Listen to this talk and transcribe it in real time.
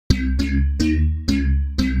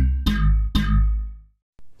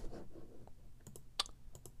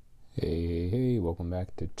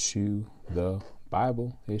back to Chew the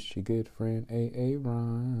Bible. It's your good friend Aaron.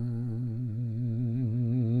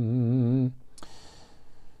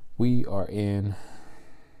 We are in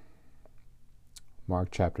Mark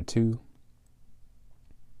chapter 2.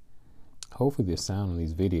 Hopefully the sound on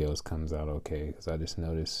these videos comes out okay, because I just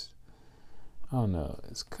noticed, I don't know,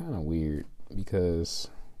 it's kind of weird because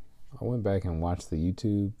I went back and watched the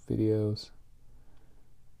YouTube videos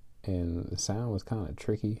and the sound was kind of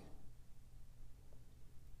tricky.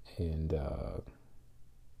 And it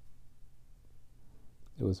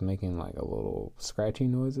was making like a little scratchy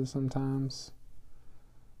noises sometimes.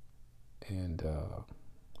 And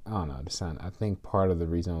I don't know, the sound, I think part of the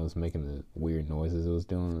reason I was making the weird noises it was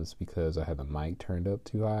doing was because I had the mic turned up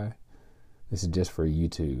too high. This is just for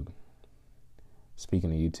YouTube.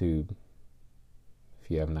 Speaking of YouTube,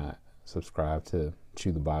 if you have not subscribed to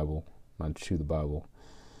Chew the Bible, my Chew the Bible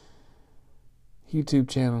YouTube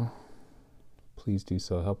channel, please do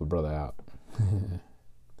so. Help a brother out.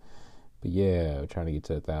 But yeah, we're trying to get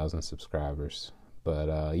to 1,000 subscribers.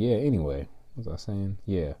 But yeah, anyway, what was I saying?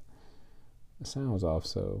 Yeah, the sound was off,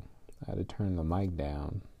 so I had to turn the mic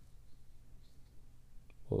down.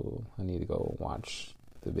 Well, I need to go watch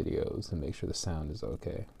the videos and make sure the sound is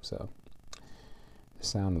okay. So the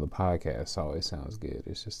sound of the podcast always sounds good.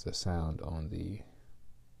 It's just the sound on the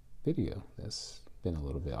video that's been a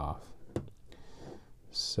little bit off.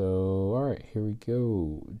 So, all right, here we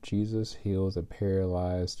go. Jesus heals a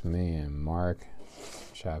paralyzed man. Mark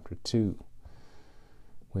chapter 2.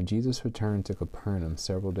 When Jesus returned to Capernaum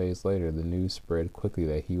several days later, the news spread quickly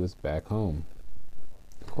that he was back home.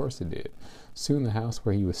 Of course it did. Soon the house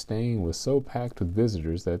where he was staying was so packed with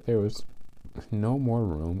visitors that there was no more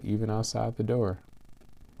room even outside the door.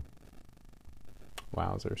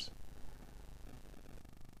 Wowzers.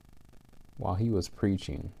 While he was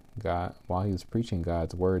preaching God's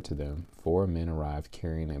word to them, 4 men arrived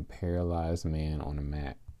carrying a paralyzed man on a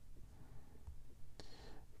mat.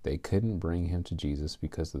 They couldn't bring him to Jesus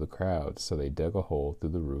because of the crowd, so they dug a hole through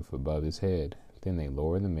the roof above his head. Then they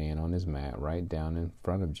lowered the man on his mat right down in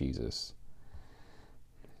front of Jesus.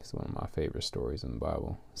 It's one of my favorite stories in the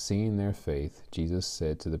Bible. Seeing their faith, Jesus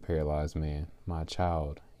said to the paralyzed man, "My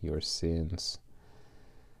child, your sins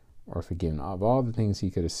are forgiven." Of all the things he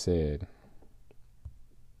could have said,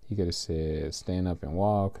 stand up and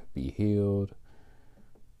walk, be healed.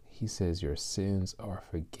 He says, your sins are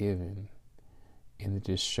forgiven. And it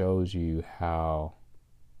just shows you how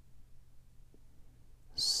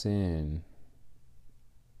sin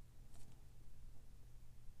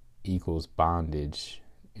equals bondage,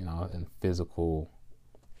 and physical.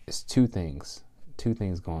 It's two things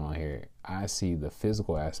going on here. I see the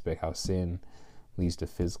physical aspect, how sin leads to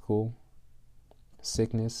physical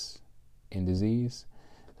sickness and disease.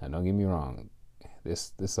 Now, don't get me wrong.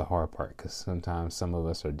 This is the hard part, because sometimes some of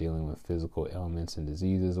us are dealing with physical ailments and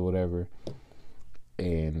diseases or whatever,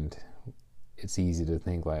 and it's easy to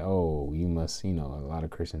think like, oh, you must, a lot of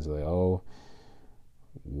Christians are like, oh,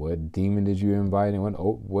 what demon did you invite, and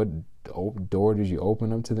what door did you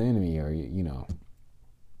open up to the enemy, or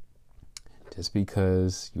just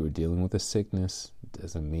because you were dealing with a sickness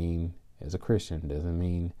doesn't mean, as a Christian, doesn't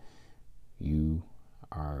mean you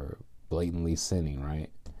are blatantly sinning, right?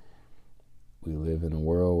 We live in a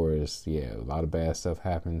world where a lot of bad stuff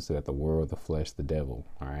happens. That the world, the flesh, the devil,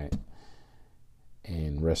 all right?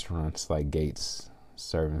 And restaurants like Gates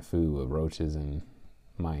serving food with roaches and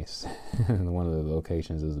mice. One of the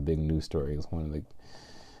locations is a big news story. It's one of the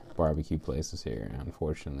barbecue places here.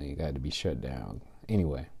 Unfortunately, it got to be shut down.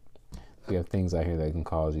 Anyway, we have things out here that can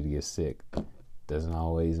cause you to get sick. Doesn't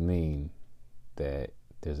always mean that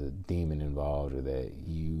there's a demon involved or that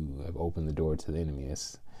you have opened the door to the enemy.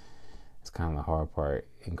 It's kind of the hard part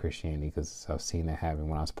in Christianity, because I've seen that happen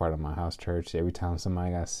when I was part of my house church. Every time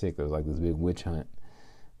somebody got sick, there was like this big witch hunt.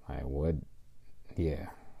 Like, what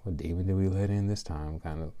demon did we let in this time?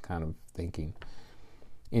 Kind of thinking.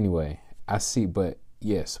 Anyway, but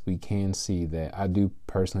yes, we can see that. I do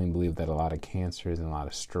personally believe that a lot of cancers and a lot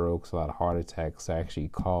of strokes, a lot of heart attacks are actually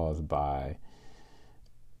caused by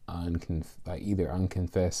either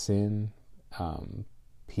unconfessed sin,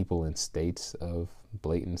 people in states of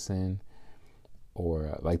blatant sin,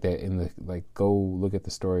 or like that go look at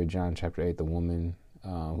the story of John chapter 8, the woman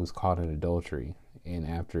who's caught in adultery, and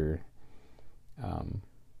after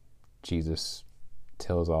Jesus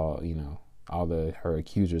tells her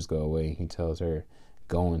accusers go away, he tells her,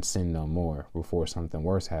 go and sin no more before something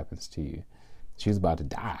worse happens to you. She's about to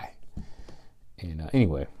die. And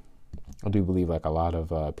anyway, I do believe like a lot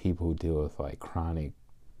of people who deal with like chronic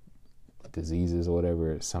diseases or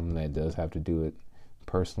whatever, it's something that does have to do with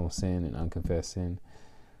personal sin and unconfessed sin.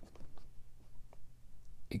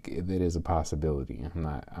 that is a possibility. I'm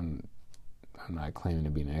not claiming to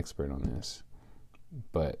be an expert on this,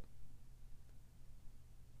 but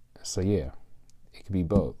so yeah, it could be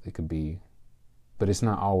both. It could be, but it's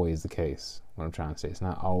not always the case. What I'm trying to say, it's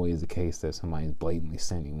not always the case that somebody's blatantly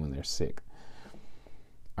sinning when they're sick.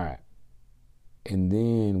 All right. And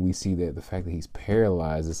then we see that the fact that he's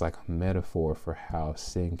paralyzed is like a metaphor for how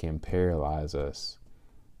sin can paralyze us.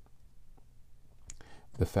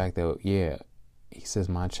 The fact that, yeah, he says,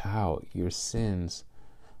 my child, your sins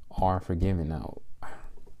are forgiven. Now,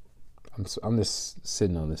 I'm just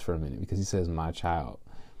sitting on this for a minute because he says, my child.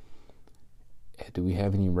 Do we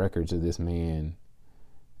have any records of this man,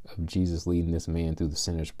 of Jesus leading this man through the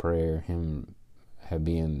sinner's prayer, him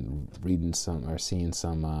reading some or seeing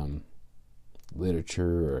some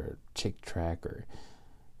literature or chick track or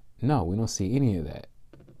no, we don't see any of that.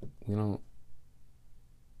 We don't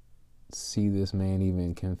see this man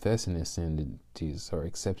even confessing his sin to Jesus or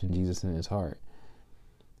accepting Jesus in his heart.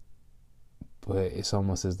 But it's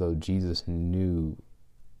almost as though Jesus knew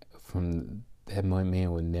from that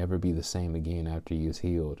man would never be the same again after he was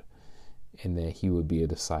healed, and that he would be a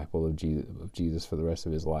disciple of Jesus for the rest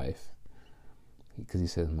of his life. Because he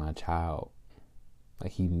says, my child.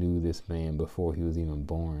 Like he knew this man before he was even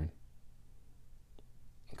born.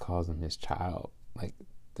 He calls him his child. Like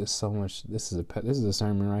there's so much. This is a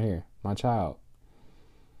sermon right here. My child.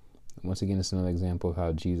 Once again, it's another example of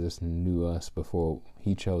how Jesus knew us before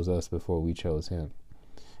he chose us before we chose him.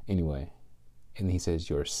 Anyway, and he says,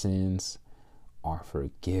 your sins are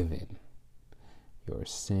forgiven. Your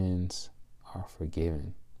sins are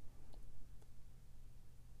forgiven.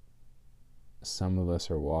 Some of us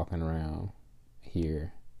are walking around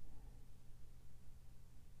here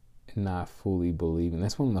not fully believing.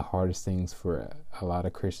 That's one of the hardest things for a lot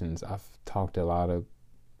of Christians. I've talked to a lot of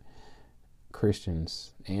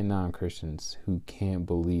Christians and non-Christians who can't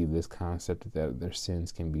believe this concept that their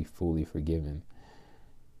sins can be fully forgiven.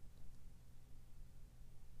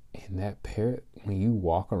 And that when you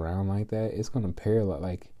walk around like that, it's going to paralyze.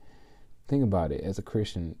 Like, think about it. As a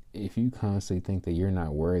Christian, if you constantly think that you're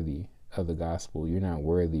not worthy of the gospel, you're not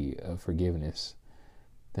worthy of forgiveness,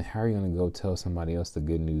 then how are you going to go tell somebody else the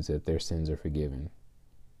good news that their sins are forgiven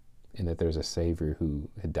and that there's a Savior who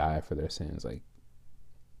had died for their sins? Like,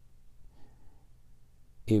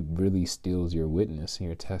 it really steals your witness and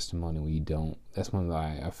your testimony when you don't. That's one of the,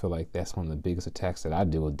 I feel like that's one of the biggest attacks that I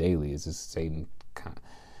deal with daily, is just Satan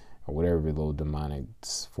or whatever little demonic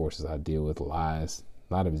forces I deal with, lies.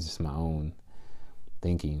 A lot of it's just my own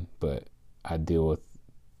thinking, but I deal with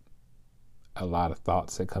a lot of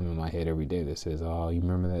thoughts that come in my head every day that says, oh, you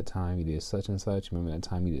remember that time you did such and such? Remember that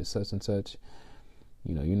time you did such and such?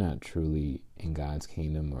 You know, you're not truly in God's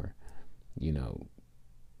kingdom, or, you know,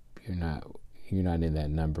 you're not in that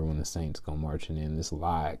number when the saints go marching in. This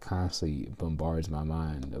lie constantly bombards my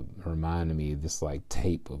mind, reminding me of this like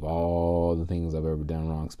tape of all the things I've ever done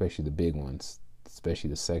wrong, especially the big ones, especially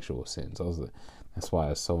the sexual sins. That's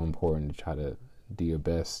why it's so important to try to do your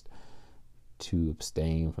best to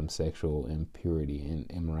abstain from sexual impurity and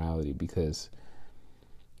immorality, because,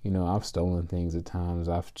 you know, I've stolen things at times.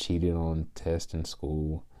 I've cheated on tests in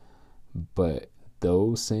school, but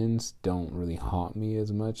those sins don't really haunt me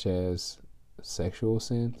as much as sexual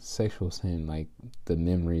sin, like the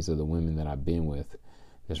memories of the women that I've been with,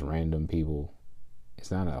 just random people.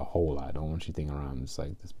 It's not a whole lot. I don't want you thinking around it's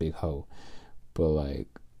like this big hoe, but like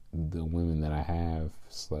the women that I have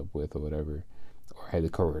slept with or whatever, or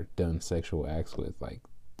had done sexual acts with, like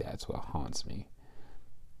that's what haunts me.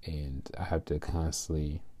 And I have to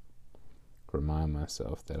constantly remind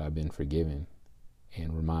myself that I've been forgiven,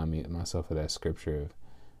 and remind myself of that scripture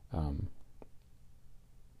of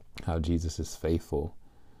how Jesus is faithful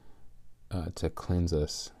to cleanse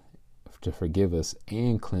us, to forgive us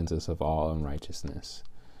and cleanse us of all unrighteousness.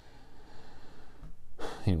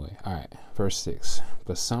 Anyway, all right, verse 6.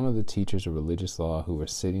 But some of the teachers of religious law who were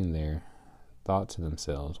sitting there thought to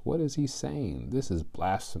themselves, what is he saying? This is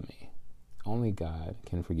blasphemy. Only God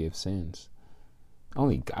can forgive sins.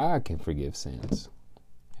 Only God can forgive sins.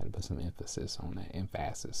 I had to put some emphasis on that.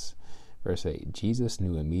 Emphasis. Verse 8. Jesus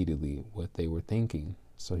knew immediately what they were thinking,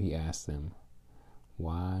 so he asked them,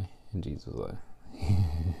 why? And Jesus was like,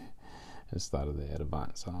 I just thought of the Ed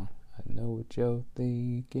Avant song. I know what you're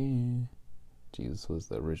thinking. Jesus was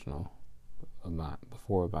the original Avant,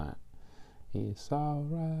 before Avant. It's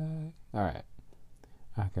alright. Alright.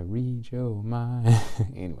 I can read your mind.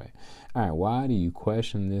 Anyway. Alright, why do you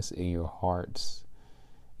question this in your hearts?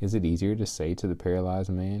 Is it easier to say to the paralyzed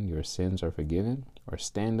man, your sins are forgiven? Or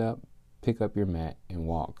stand up, pick up your mat, and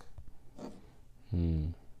walk?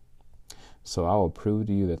 So I will prove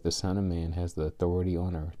to you that the Son of Man has the authority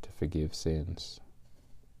on earth to forgive sins.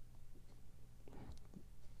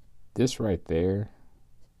 This right there,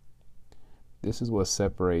 this is what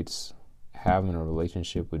separates having a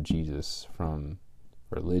relationship with Jesus from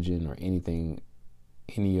religion or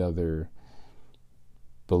any other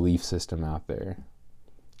belief system out there.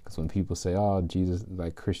 Because when people say, oh, Jesus,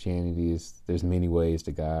 like Christianity there's many ways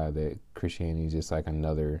to God, that Christianity is just like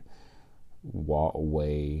another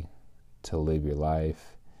way to live your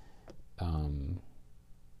life. And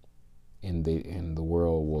the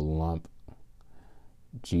world will lump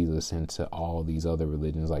Jesus into all these other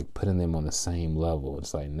religions, like putting them on the same level.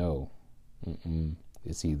 It's like, no.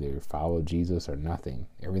 It's either follow Jesus or nothing.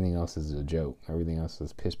 Everything else is a joke. Everything else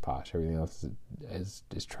is pish posh. Everything else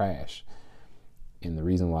is trash. And the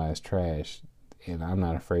reason why it's trash, and I'm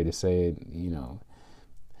not afraid to say it,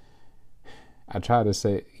 I try to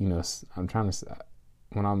say, I'm trying to,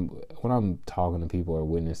 when I'm talking to people or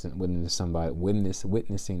witnessing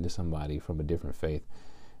to somebody from a different faith,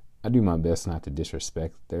 I do my best not to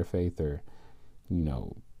disrespect their faith or,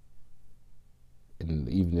 and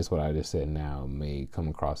even this, what I just said now may come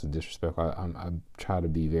across as disrespectful. I try to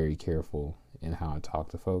be very careful in how I talk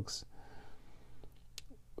to folks.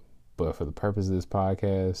 But for the purpose of this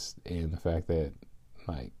podcast and the fact that,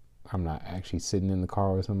 like, I'm not actually sitting in the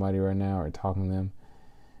car with somebody right now or talking to them,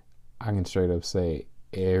 I can straight up say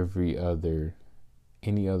any other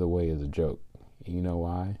way is a joke. And you know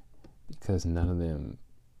why? Because none of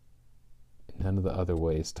the other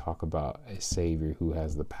ways talk about a Savior who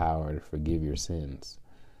has the power to forgive your sins.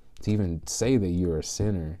 To even say that you're a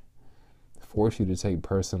sinner, force you to take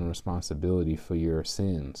personal responsibility for your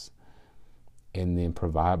sins, and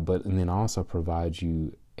then also provide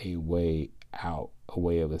you a way out, a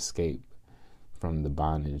way of escape from the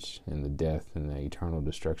bondage and the death and the eternal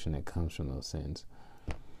destruction that comes from those sins,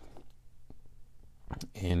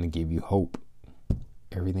 and to give you hope.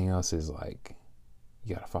 Everything else is like,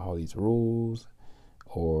 you gotta follow these rules,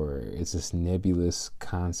 or it's this nebulous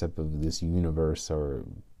concept of this universe or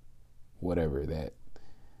whatever that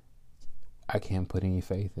I can't put any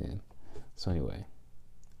faith in. So anyway,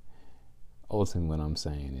 ultimately what I'm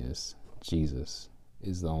saying is Jesus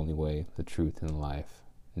is the only way, the truth, and the life.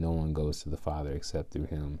 No one goes to the Father except through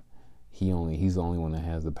him. He's the only one that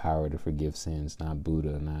has the power to forgive sins, not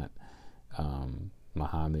Buddha, not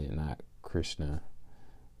Muhammad, not Krishna,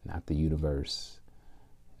 not the universe,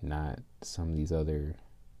 not some of these other,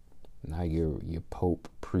 not your Pope,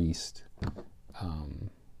 priest.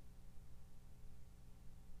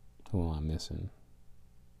 Who am I missing?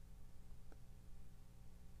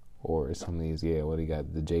 Or some of these, what do you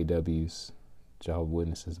got? The JWs, Jehovah's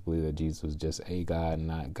Witnesses, believe that Jesus was just a God,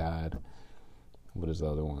 not God. What is the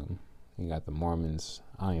other one? You got the Mormons.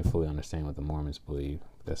 I don't even fully understand what the Mormons believe.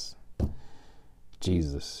 That's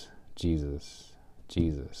Jesus, Jesus,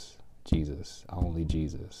 Jesus, Jesus, only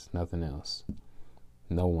Jesus, nothing else,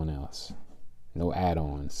 no one else, no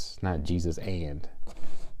add-ons, not Jesus and,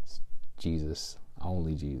 it's Jesus,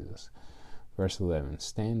 only Jesus. Verse 11,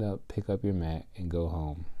 stand up, pick up your mat, and go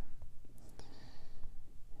home.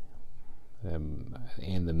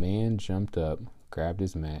 And the man jumped up, grabbed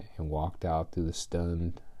his mat, and walked out through the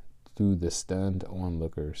stunned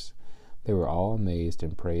onlookers. They were all amazed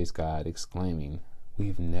and praised God, exclaiming,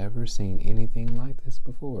 "We've never seen anything like this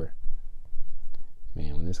before."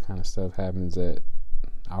 Man, when this kind of stuff happens at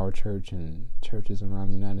our church and churches around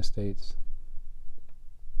the United States,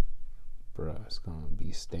 bruh, it's going to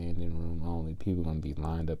be standing room only. People going to be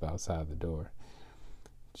lined up outside the door.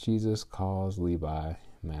 Jesus calls Levi,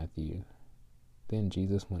 Matthew. Then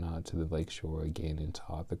Jesus went out to the lakeshore again and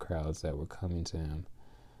taught the crowds that were coming to him.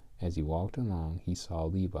 As he walked along, he saw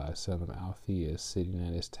Levi, son of Alphaeus, sitting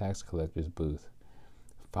at his tax collector's booth.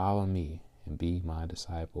 "Follow me and be my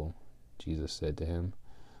disciple," Jesus said to him.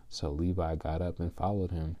 So Levi got up and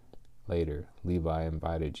followed him. Later, Levi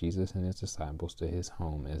invited Jesus and his disciples to his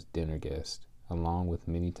home as dinner guests, along with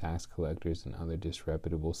many tax collectors and other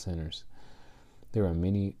disreputable sinners. There were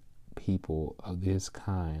many people of this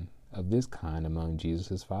kind among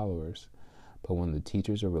Jesus' followers. But when the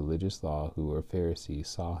teachers of religious law, who were Pharisees,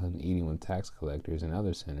 saw him eating with tax collectors and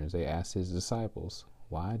other sinners, they asked his disciples,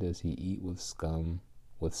 "Why does he eat with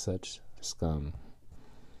such scum?"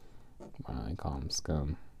 I call him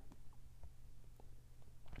scum.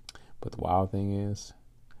 But the wild thing is,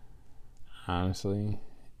 honestly,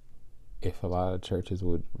 if a lot of churches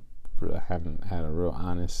would haven't had a real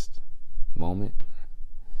honest moment,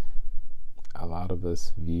 a lot of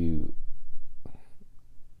us view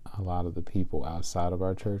a lot of the people outside of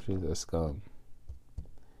our churches as scum.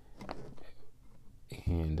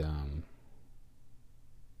 And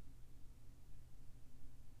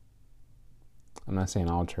I'm not saying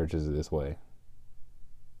all churches are this way.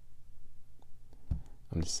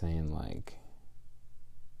 I'm just saying, like,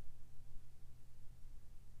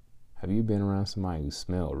 have you been around somebody who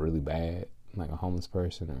smelled really bad, like a homeless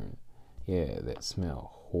person, or that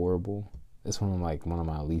smell horrible? It's one of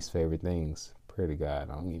my least favorite things. Pray to God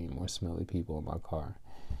I don't get any more smelly people in my car.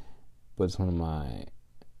 But it's one of my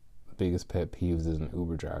biggest pet peeves as an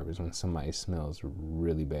Uber driver is when somebody smells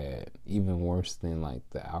really bad. Even worse than like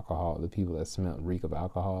the alcohol, the people that reek of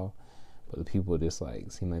alcohol, but the people just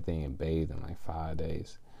like seem like they ain't bathed in like 5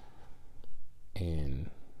 days. And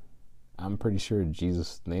I'm pretty sure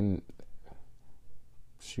Jesus, this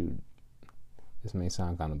may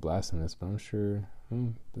sound kind of blasphemous, but I'm sure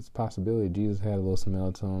it's a possibility Jesus had a little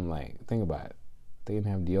smell to him. Like, think about it. They didn't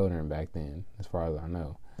have deodorant back then, as far as I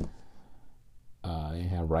know. They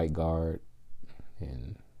didn't have Right Guard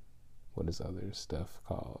and what is other stuff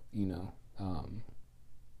called,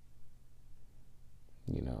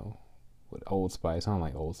 with Old Spice. I don't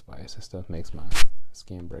like Old Spice. That stuff makes my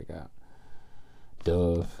skin break out.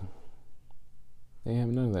 Dove. They have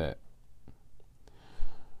none of that.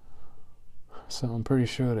 So I'm pretty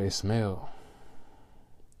sure they smell.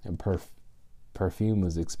 And perfume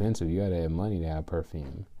was expensive. You gotta have money to have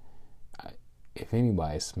perfume. If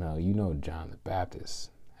anybody smell, John the Baptist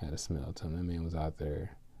had a smell to him. That man was out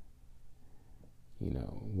there,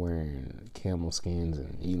 wearing camel skins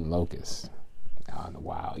and eating locusts out in the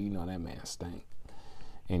wild. That man stank.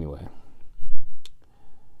 Anyway,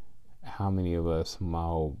 how many of us,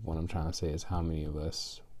 what I'm trying to say is how many of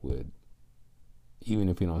us would, even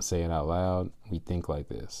if we don't say it out loud, we think like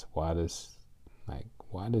this. Why does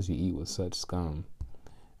he eat with such scum?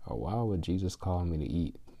 Or why would Jesus call me to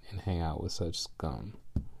eat and hang out with such scum?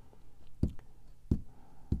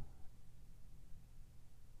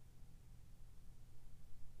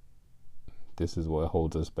 This is what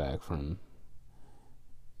holds us back from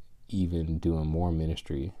even doing more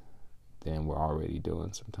ministry than we're already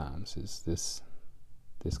doing sometimes. Is this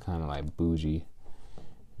kind of like bougie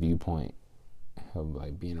viewpoint of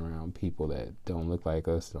like being around people that don't look like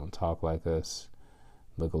us, don't talk like us,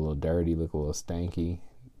 look a little dirty, look a little stanky.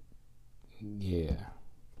 Yeah.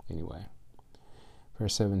 Anyway,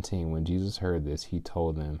 verse 17, when Jesus heard this, he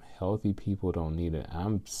told them, healthy people don't need it.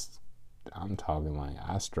 I'm talking like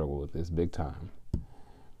I struggle with this big time.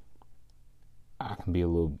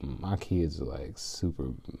 My kids are like super,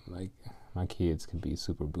 like my kids can be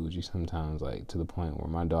super bougie sometimes, like to the point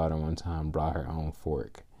where my daughter one time brought her own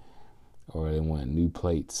fork, or they want new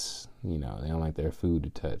plates, they don't like their food to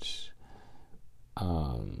touch.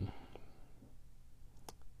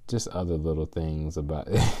 Just other little things about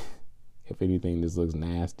it. If anything just looks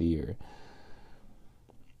nasty, or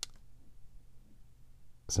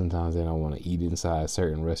sometimes they don't want to eat inside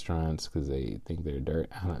certain restaurants because they think they're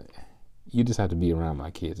dirt. You just have to be around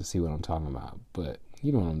my kids to see what I'm talking about. But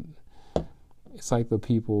it's like the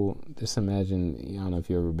people, just imagine, I don't know if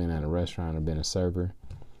you've ever been at a restaurant or been a server,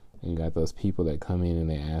 and you got those people that come in and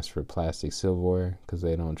they ask for plastic silverware because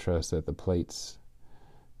they don't trust that the plates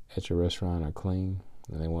at your restaurant are clean.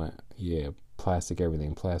 And they want, plastic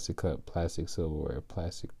everything, plastic cup, plastic silverware,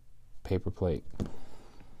 plastic paper plate.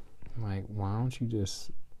 I'm like, why don't you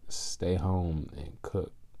just stay home and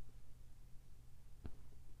cook?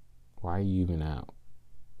 Why are you even out?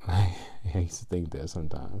 I used to think that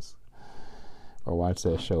sometimes. Or watch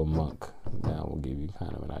that show Monk. That will give you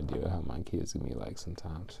kind of an idea of how my kids can be like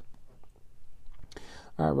sometimes.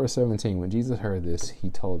 All right, verse 17. When Jesus heard this, he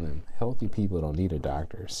told them, healthy people don't need a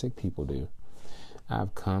doctor, sick people do.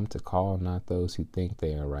 I've come to call not those who think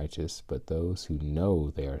they are righteous, but those who know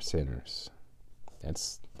they are sinners.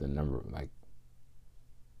 That's the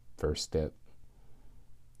first step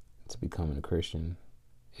to becoming a Christian,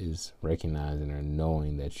 is recognizing or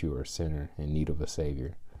knowing that you are a sinner in need of a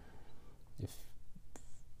Savior. If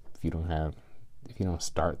you don't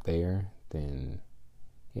start there, then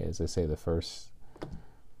as I say, the first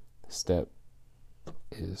step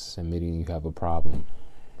is admitting you have a problem.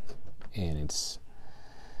 And it's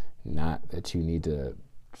not that you need to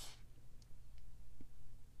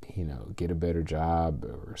get a better job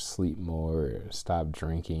or sleep more or stop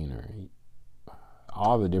drinking or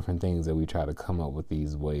all the different things that we try to come up with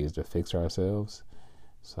these ways to fix ourselves.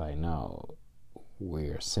 It's like, no,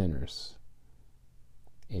 we're sinners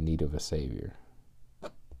in need of a Savior.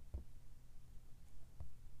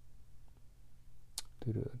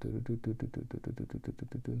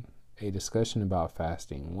 A discussion about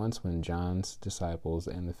fasting. Once when John's disciples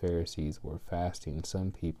and the Pharisees were fasting,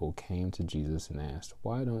 some people came to Jesus and asked,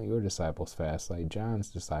 why don't your disciples fast like John's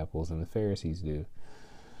disciples and the Pharisees do?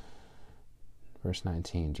 Verse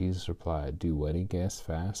 19, Jesus replied, "Do wedding guests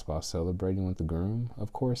fast while celebrating with the groom?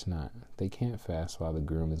 Of course not. They can't fast while the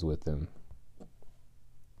groom is with them.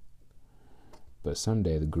 But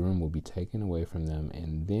someday the groom will be taken away from them,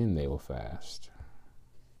 and then they will fast.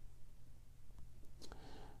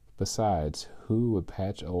 Besides, who would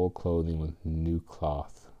patch old clothing with new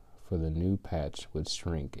cloth? For the new patch would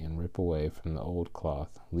shrink and rip away from the old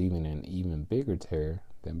cloth, leaving an even bigger tear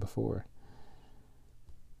than before.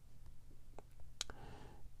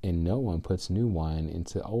 And no one puts new wine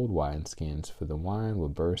into old wineskins, for the wine will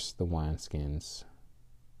burst the wineskins,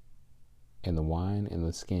 and the wine and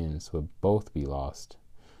the skins will both be lost.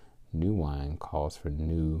 New wine calls for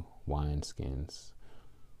new wineskins."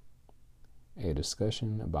 A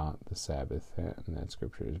discussion about the Sabbath, and that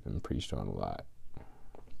scripture has been preached on a lot.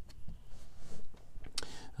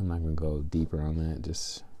 I'm not going to go deeper on that,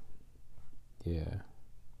 just,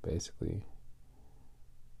 basically.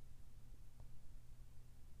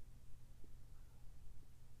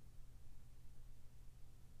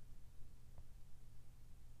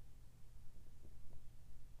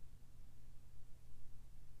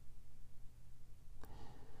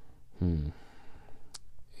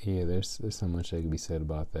 Yeah, there's so much that could be said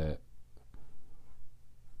about that.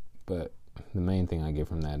 But the main thing I get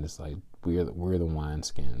from that is like we're the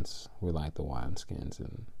wineskins. We're like the wineskins,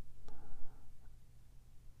 and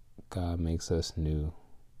God makes us new,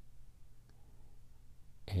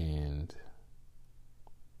 and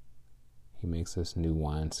He makes us new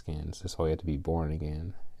wineskins. That's why we have to be born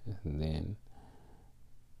again, and then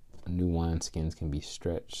new wineskins can be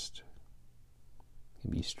stretched.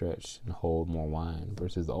 And hold more wine,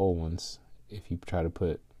 versus the old ones. If you try to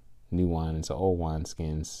put new wine into old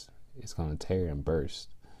wineskins, it's going to tear and burst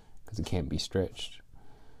because it can't be stretched.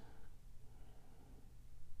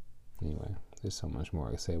 Anyway, there's so much more I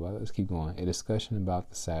can say about it. Let's keep going. A discussion about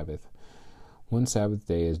the Sabbath. One Sabbath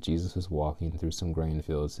day, as Jesus was walking through some grain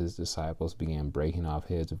fields, his disciples began breaking off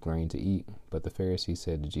heads of grain to eat. But the Pharisees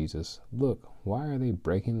said to Jesus, "Look, why are they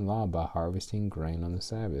breaking the law by harvesting grain on the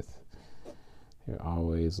Sabbath?" They're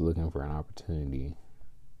always looking for an opportunity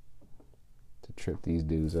to trip these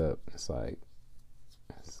dudes up. It's like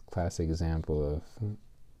it's a classic example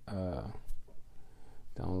of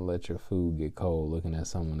don't let your food get cold looking at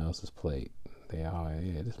someone else's plate. They are,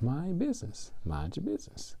 just mind your business. Mind your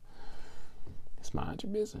business. Just mind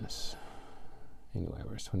your business. Anyway,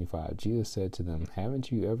 verse 25, Jesus said to them,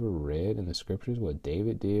 "Haven't you ever read in the scriptures what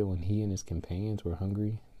David did when he and his companions were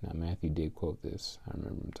hungry?" Now, Matthew did quote this. I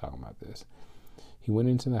remember him talking about this. "He went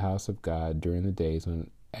into the house of God during the days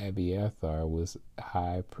when Abiathar was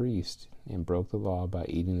high priest and broke the law by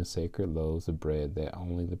eating the sacred loaves of bread that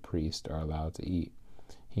only the priests are allowed to eat.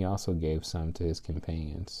 He also gave some to his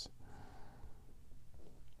companions."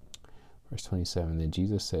 Verse 27, "Then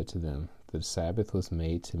Jesus said to them, the Sabbath was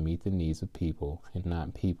made to meet the needs of people, and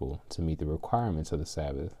not people to meet the requirements of the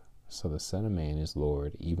Sabbath. So the Son of Man is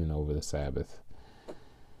Lord even over the Sabbath."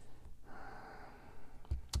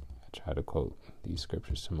 I try to quote these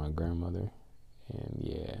scriptures to my grandmother,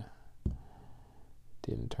 and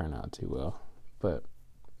didn't turn out too well. But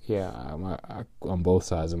on both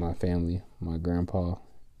sides of my family, my grandpa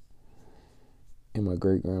and my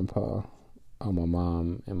great grandpa, on my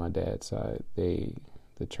mom and my dad's side, the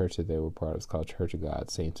church that they were part of is called Church of God,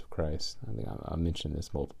 Saints of Christ. I think I mentioned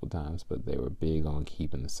this multiple times, but they were big on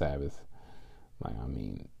keeping the Sabbath,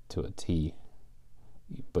 to a T.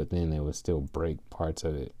 But then they would still break parts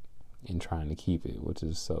of it in trying to keep it, which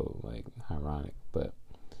is so ironic. But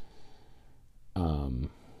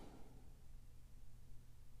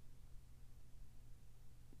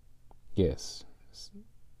yes,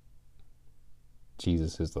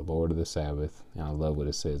 Jesus is the Lord of the Sabbath, and I love what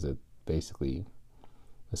it says, that basically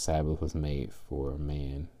the Sabbath was made for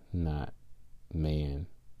man, not man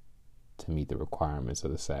to meet the requirements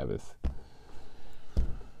of the Sabbath.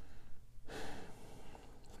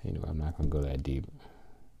 Anyway, I'm not going to go that deep.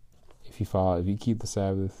 If you keep the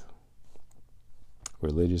Sabbath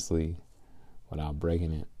religiously without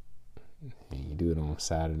breaking it, and you do it on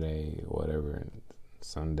Saturday or whatever,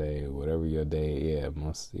 Sunday or whatever your day,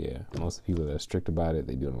 most of the people that are strict about it,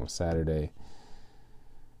 they do it on Saturday.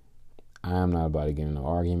 I'm not about to get into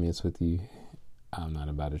arguments with you. I'm not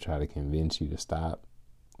about to try to convince you to stop.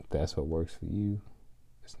 If that's what works for you,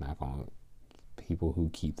 it's not going to. People who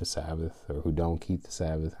keep the Sabbath or who don't keep the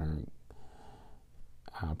Sabbath,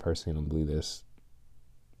 I personally don't believe this.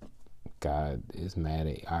 God is mad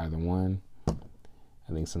at either one.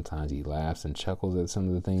 I think sometimes he laughs and chuckles at some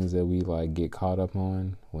of the things that we get caught up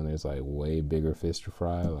on when there's way bigger fish to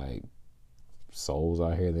fry, like souls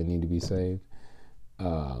out here that need to be saved.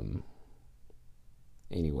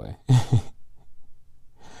 Anyway,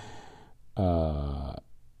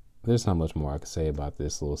 there's not much more I could say about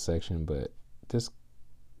this little section, but just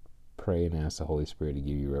pray and ask the Holy Spirit to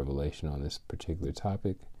give you revelation on this particular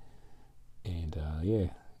topic. And yeah,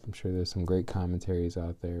 I'm sure there's some great commentaries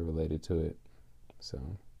out there related to it.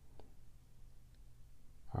 So,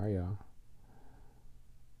 all right, y'all.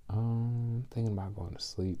 Thinking about going to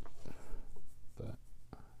sleep, but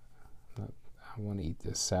I want to eat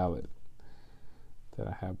this salad that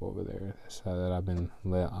I have over there. So that I've been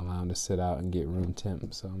allowed to sit out and get room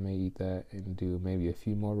temp. So I may eat that and do maybe a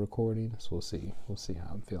few more recordings. We'll see. We'll see how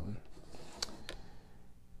I'm feeling.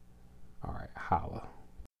 All right, holla.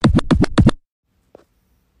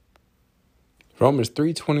 Romans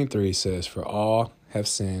 3:23 says, "For all have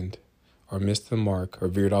sinned or missed the mark or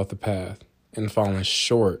veered off the path and fallen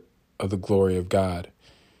short of the glory of God,"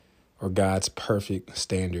 or God's perfect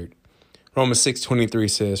standard. Romans 6:23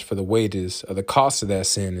 says, "For the wages of the cost of that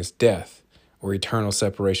sin is death, or eternal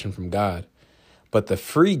separation from God. But the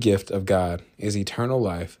free gift of God is eternal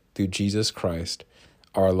life through Jesus Christ,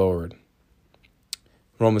 our Lord."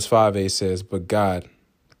 Romans 5:8 says, "But God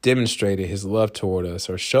demonstrated his love toward us,"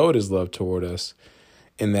 or showed his love toward us,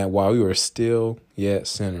 "in that while we were still yet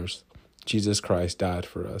sinners, Jesus Christ died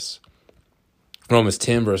for us." Romans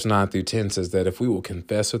 10 verse 9 through 10 says that if we will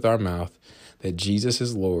confess with our mouth that Jesus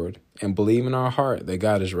is Lord and believe in our heart that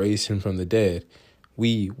God has raised him from the dead,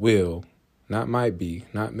 we will, not might be,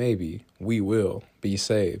 not maybe, we will be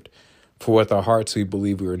saved. For with our hearts we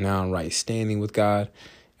believe we are now in right standing with God,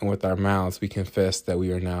 and with our mouths we confess that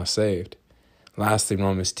we are now saved. Lastly,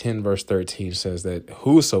 Romans 10 verse 13 says that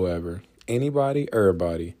whosoever, anybody,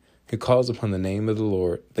 everybody, who calls upon the name of the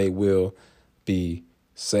Lord, they will be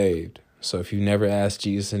saved. So if you've never asked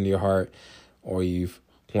Jesus into your heart, or you've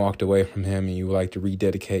walked away from him and you would like to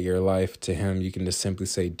rededicate your life to him, you can just simply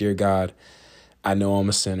say, "Dear God, I know I'm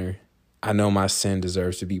a sinner. I know my sin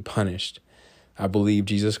deserves to be punished. I believe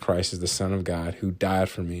Jesus Christ is the Son of God who died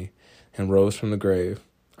for me and rose from the grave.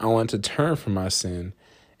 I want to turn from my sin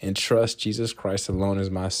and trust Jesus Christ alone as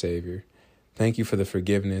my Savior. Thank you for the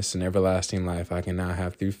forgiveness and everlasting life I can now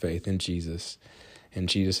have through faith in Jesus. In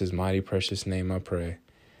Jesus' mighty precious name I pray.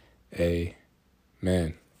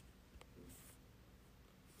 Amen."